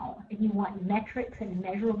now, and you want metrics and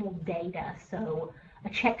measurable data, so a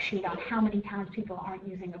check sheet on how many times people aren't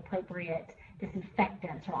using appropriate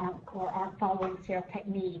disinfectants or aren't following sterile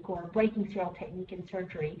technique or breaking sterile technique in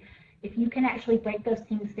surgery. If you can actually break those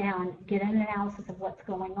things down, get an analysis of what's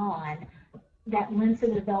going on, that lends to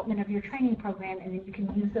the development of your training program, and then you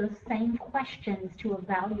can use those same questions to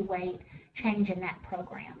evaluate change in that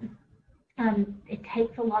program. It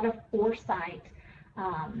takes a lot of foresight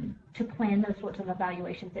to plan those sorts of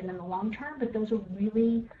evaluations in the long term, but those are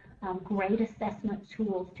really great assessment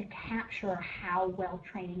tools to capture how well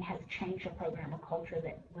training has changed a program or culture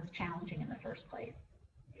that was challenging in the first place.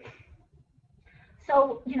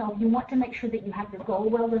 So, you want to make sure that you have your goal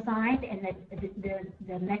well designed and that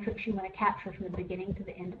the metrics you want to capture from the beginning to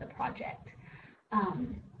the end of the project.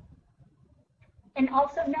 And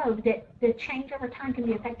also know that the change over time can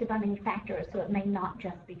be affected by many factors, so it may not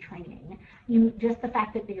just be training. Just the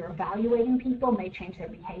fact that you're evaluating people may change their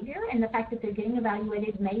behavior, and the fact that they're getting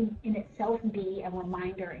evaluated may in itself be a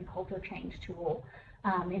reminder and culture change tool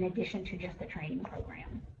in addition to just the training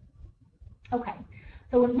program. Okay,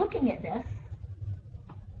 so when looking at this,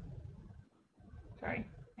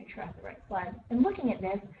 make sure I have the right slide. In looking at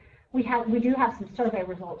this, we do have some survey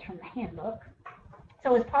results from the handbook.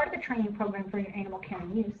 So as part of the training program for your animal care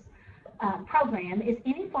and use program, is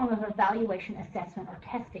any form of evaluation, assessment, or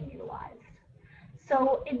testing utilized?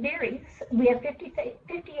 So it varies. We have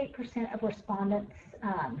 58% of respondents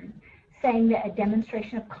saying that a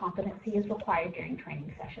demonstration of competency is required during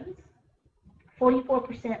training sessions.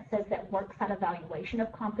 44% says that worksite evaluation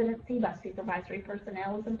of competency by supervisory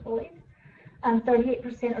personnel is employed.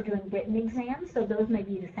 38% are doing written exams, so those may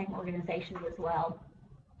be the same organizations as well.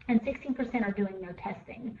 And 16% are doing no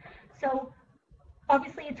testing. So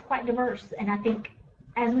obviously it's quite diverse, and I think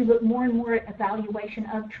as we look more and more at evaluation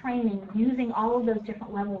of training, using all of those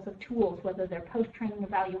different levels of tools, whether they're post-training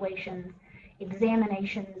evaluations,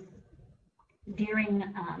 examinations during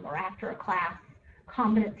or after a class,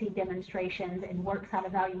 competency demonstrations, and worksite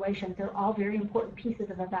evaluations, they're all very important pieces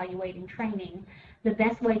of evaluating training. The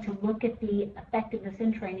best way to look at the effectiveness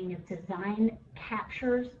in training is design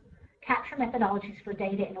capture methodologies for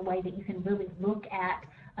data in a way that you can really look at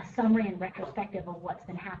a summary and retrospective of what's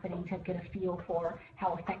been happening to get a feel for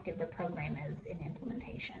how effective the program is in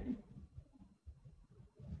implementation.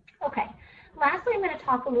 Okay, lastly, I'm going to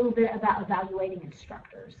talk a little bit about evaluating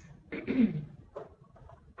instructors.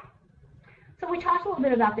 So we talked a little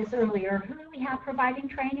bit about this earlier. Who do we have providing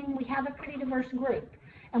training? We have a pretty diverse group.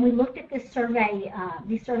 And we looked at this survey,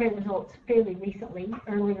 these survey results fairly recently,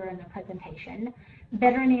 earlier in the presentation.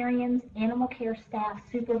 Veterinarians, animal care staff,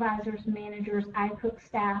 supervisors, managers, ICOOK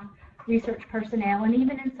staff, research personnel, and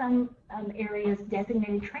even in some areas,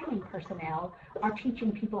 designated training personnel are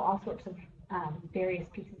teaching people all sorts of various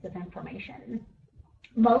pieces of information.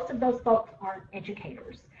 Most of those folks aren't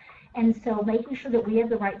educators. And so making sure that we have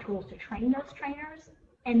the right tools to train those trainers,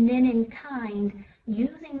 and then in kind,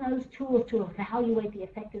 using those tools to evaluate the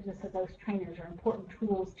effectiveness of those trainers are important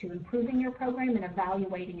tools to improving your program and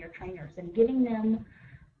evaluating your trainers and giving them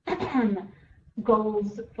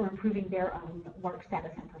goals for improving their own work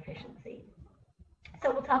status and proficiency.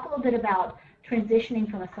 So we'll talk a little bit about transitioning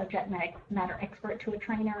from a subject matter expert to a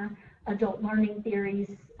trainer, adult learning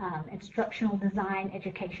theories, instructional design,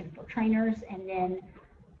 education for trainers, and then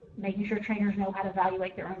making sure trainers know how to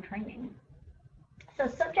evaluate their own training. So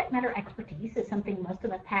subject matter expertise is something most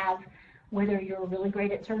of us have, whether you're really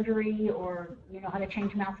great at surgery or you know how to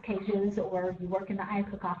change mouse cages or you work in the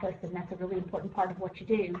IACUC office, and that's a really important part of what you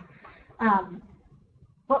do.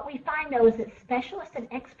 What we find, though, is that specialists and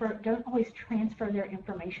experts don't always transfer their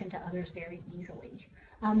information to others very easily.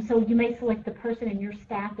 So you may select the person in your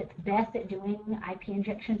staff that's best at doing IP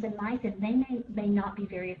injections in mice, and they may not be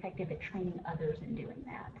very effective at training others in doing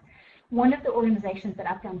that. One of the organizations that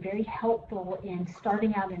I've found very helpful in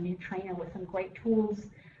starting out a new trainer with some great tools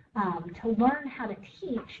to learn how to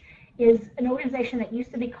teach is an organization that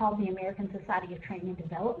used to be called the American Society of Training and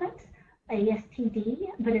Development, ASTD,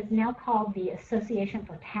 but it's now called the Association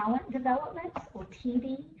for Talent Development, or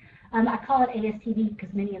TD. I call it ASTD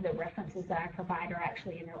because many of the references that I provide are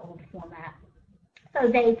actually in their old format. So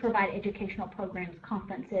they provide educational programs,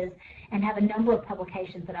 conferences, and have a number of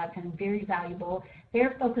publications that I've found very valuable.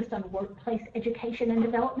 They're focused on workplace education and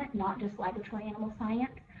development, not just laboratory animal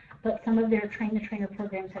science, but some of their train-the-trainer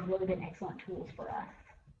programs have really been excellent tools for us.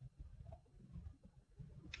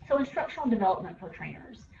 So instructional development for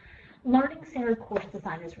trainers. Learning-centered course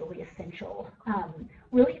design is really essential.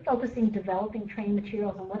 Really focusing developing training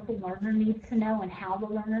materials on what the learner needs to know and how the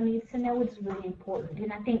learner needs to know is really important.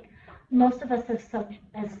 And I think most of us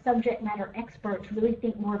as subject matter experts really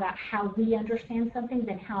think more about how we understand something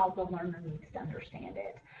than how the learner needs to understand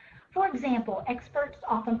it. For example, experts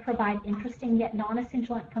often provide interesting yet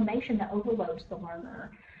non-essential information that overloads the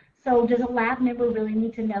learner. So does a lab member really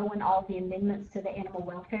need to know when all the amendments to the Animal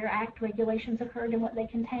Welfare Act regulations occurred and what they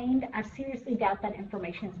contained? I seriously doubt that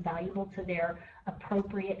information is valuable to their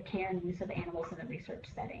appropriate care and use of animals in a research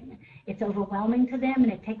setting. It's overwhelming to them,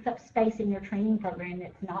 and it takes up space in your training program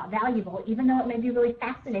that's not valuable, even though it may be really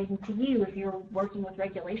fascinating to you if you're working with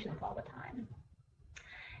regulations all the time.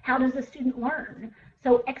 How does the student learn?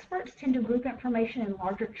 So experts tend to group information in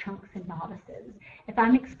larger chunks than novices. If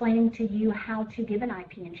I'm explaining to you how to give an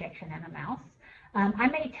IP injection in a mouse, I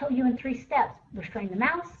may tell you in 3 steps: restrain the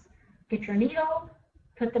mouse, get your needle,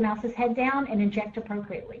 put the mouse's head down, and inject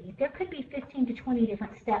appropriately. There could be 15 to 20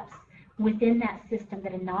 different steps within that system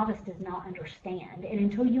that a novice does not understand. And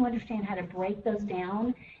until you understand how to break those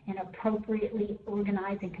down in an appropriately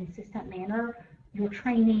organized and consistent manner, your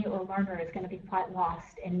trainee or learner is going to be quite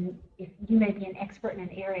lost, and if you may be an expert in an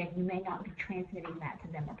area, you may not be transmitting that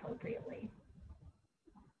to them appropriately.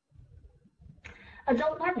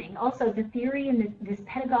 Adult learning, also the theory and this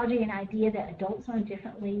pedagogy and idea that adults learn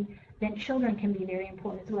differently than children can be very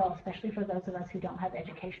important as well, especially for those of us who don't have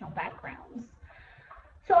educational backgrounds.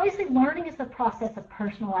 So obviously learning is the process of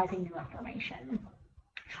personalizing new information.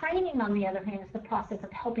 Training, on the other hand, is the process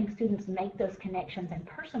of helping students make those connections and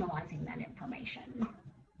personalizing that information.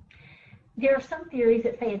 There are some theories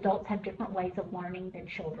that say adults have different ways of learning than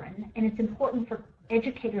children, and it's important for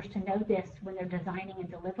educators to know this when they're designing and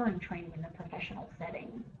delivering training in the professional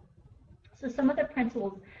setting. So some of the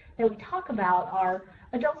principles that we talk about are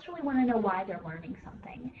adults really want to know why they're learning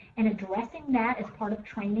something, and addressing that as part of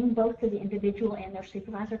training, both to the individual and their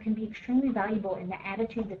supervisor, can be extremely valuable in the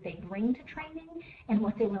attitude that they bring to training and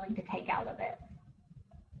what they're willing to take out of it.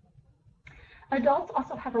 Adults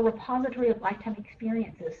also have a repository of lifetime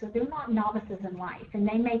experiences, so they're not novices in life, and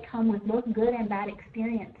they may come with both good and bad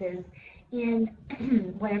experiences in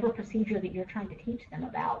whatever procedure that you're trying to teach them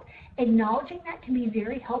about. Acknowledging that can be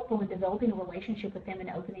very helpful in developing a relationship with them and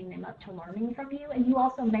opening them up to learning from you, and you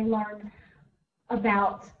also may learn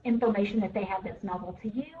about information that they have that's novel to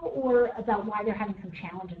you, or about why they're having some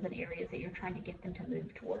challenges in areas that you're trying to get them to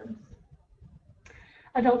move towards.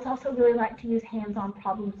 Adults also really like to use hands-on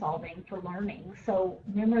problem solving for learning, so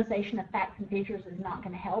memorization of facts and figures is not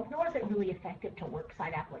going to help, nor is it really effective to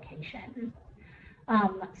worksite application.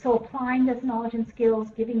 So applying this knowledge and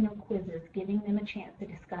skills, giving them quizzes, giving them a chance to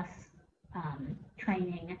discuss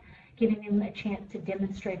training, giving them a chance to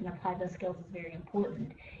demonstrate and apply those skills is very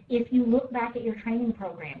important. If you look back at your training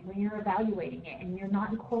program when you're evaluating it and you're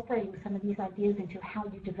not incorporating some of these ideas into how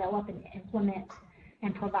you develop and implement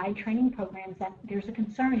and provide training programs, that there's a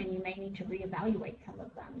concern and you may need to reevaluate some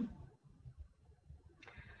of them.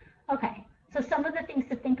 Okay, so some of the things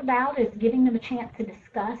to think about is giving them a chance to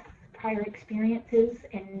discuss prior experiences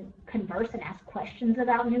and converse and ask questions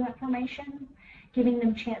about new information, giving them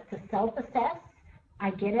a chance to self-assess, I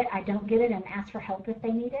get it, I don't get it, and ask for help if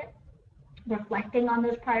they need it, reflecting on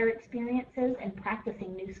those prior experiences, and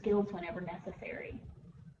practicing new skills whenever necessary.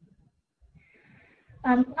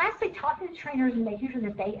 Lastly, talking to trainers and making sure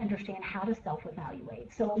that they understand how to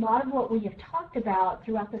self-evaluate. So a lot of what we have talked about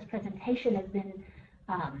throughout this presentation has been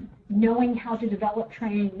knowing how to develop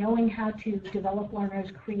training, knowing how to develop learners,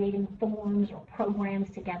 creating forms or programs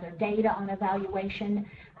to gather data on evaluation.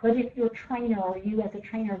 But if your trainer or you as a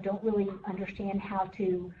trainer don't really understand how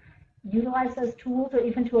to utilize those tools or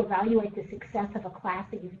even to evaluate the success of a class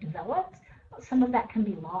that you've developed, some of that can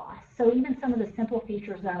be lost. So even some of the simple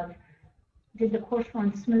features of, did the course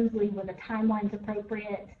run smoothly? Were the timelines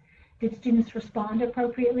appropriate? Did students respond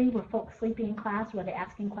appropriately? Were folks sleeping in class? Were they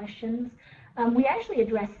asking questions? We actually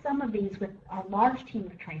address some of these with our large team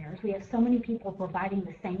of trainers. We have so many people providing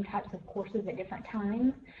the same types of courses at different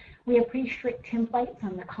times. We have pretty strict templates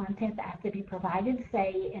on the content that has to be provided,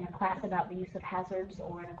 say in a class about the use of hazards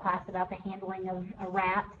or in a class about the handling of a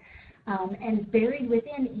rat. And buried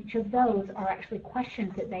within each of those are actually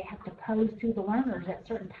questions that they have to pose to the learners at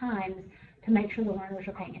certain times to make sure the learners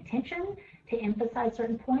are paying attention, to emphasize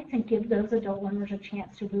certain points, and give those adult learners a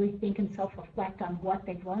chance to really think and self-reflect on what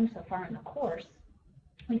they've learned so far in the course.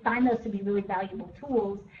 We find those to be really valuable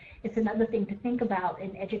tools. It's another thing to think about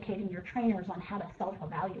in educating your trainers on how to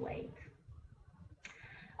self-evaluate.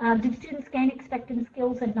 Did students gain expected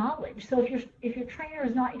skills and knowledge? So if your trainer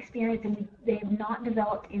is not experienced and they have not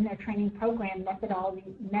developed in their training program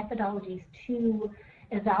methodologies to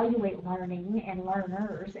evaluate learning and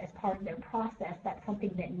learners as part of their process, that's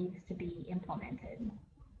something that needs to be implemented.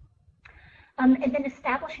 And then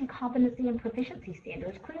establishing competency and proficiency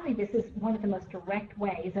standards. Clearly, this is one of the most direct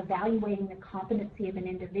ways evaluating the competency of an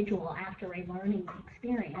individual after a learning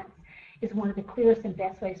experience is one of the clearest and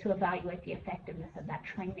best ways to evaluate the effectiveness of that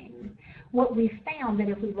training. What we've found that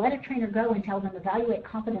if we let a trainer go and tell them evaluate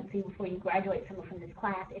competency before you graduate someone from this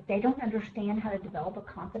class, if they don't understand how to develop a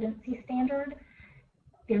competency standard,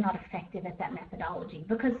 they're not effective at that methodology.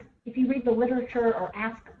 Because if you read the literature or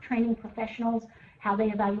ask training professionals how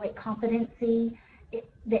they evaluate competency,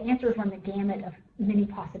 the answers run the gamut of many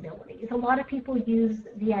possibilities. A lot of people use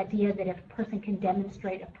the idea that if a person can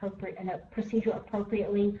demonstrate a procedure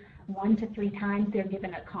appropriately 1 to 3 times, they're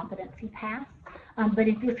given a competency pass. But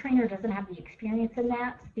if your trainer doesn't have the experience in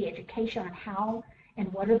that, the education on how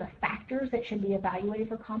and what are the factors that should be evaluated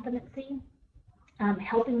for competency,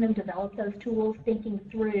 helping them develop those tools, thinking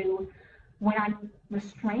through when I'm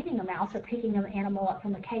restraining a mouse or picking an animal up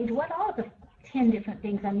from a cage, what are the 10 different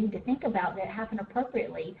things I need to think about that happen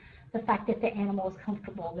appropriately? The fact that the animal is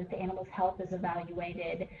comfortable, that the animal's health is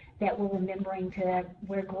evaluated, that we're remembering to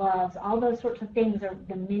wear gloves, all those sorts of things are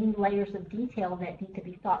the many layers of detail that need to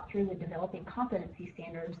be thought through in developing competency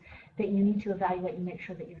standards that you need to evaluate and make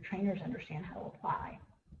sure that your trainers understand how to apply.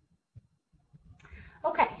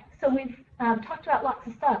 Okay, so we've talked about lots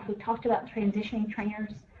of stuff. We've talked about transitioning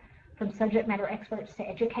trainers from subject matter experts to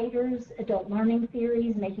educators, adult learning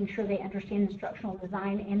theories, making sure they understand instructional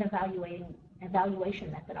design, and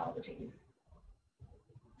evaluation methodologies.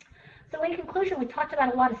 So in conclusion, we talked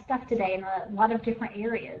about a lot of stuff today in a lot of different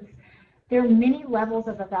areas. There are many levels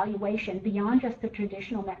of evaluation beyond just the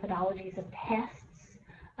traditional methodologies of tests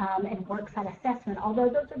and worksite assessment, although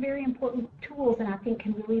those are very important tools and I think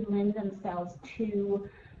can really lend themselves to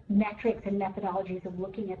metrics and methodologies of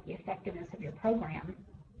looking at the effectiveness of your program.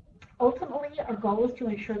 Ultimately, our goal is to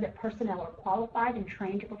ensure that personnel are qualified and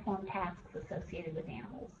trained to perform tasks associated with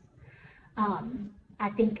animals. I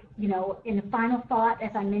think, in a final thought,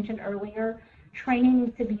 as I mentioned earlier, training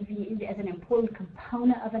needs to be viewed as an important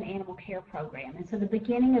component of an animal care program. And so the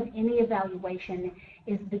beginning of any evaluation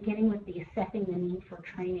is beginning with the assessing the need for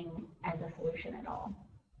training as a solution at all.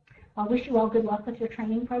 I wish you all good luck with your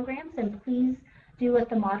training programs, and please do let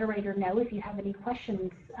the moderator know if you have any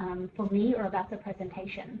questions for me or about the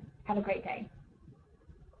presentation. Have a great day.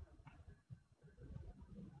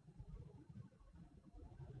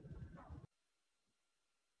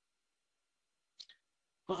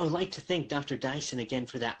 Well, I would like to thank Dr. Dyson again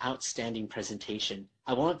for that outstanding presentation.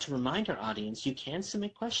 I want to remind our audience you can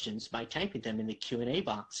submit questions by typing them in the Q&A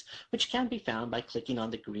box, which can be found by clicking on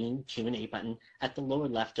the green Q&A button at the lower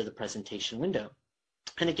left of the presentation window.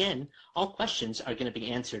 And again, all questions are going to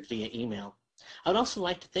be answered via email. I would also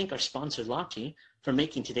like to thank our sponsor, Lottie, for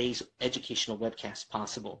making today's educational webcast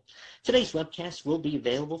possible. Today's webcast will be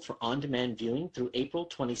available for on-demand viewing through April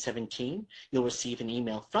 2017. You'll receive an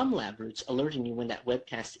email from LabRoots alerting you when that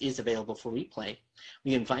webcast is available for replay.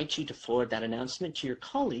 We invite you to forward that announcement to your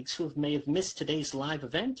colleagues who may have missed today's live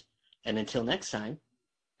event. And until next time,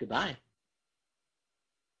 goodbye.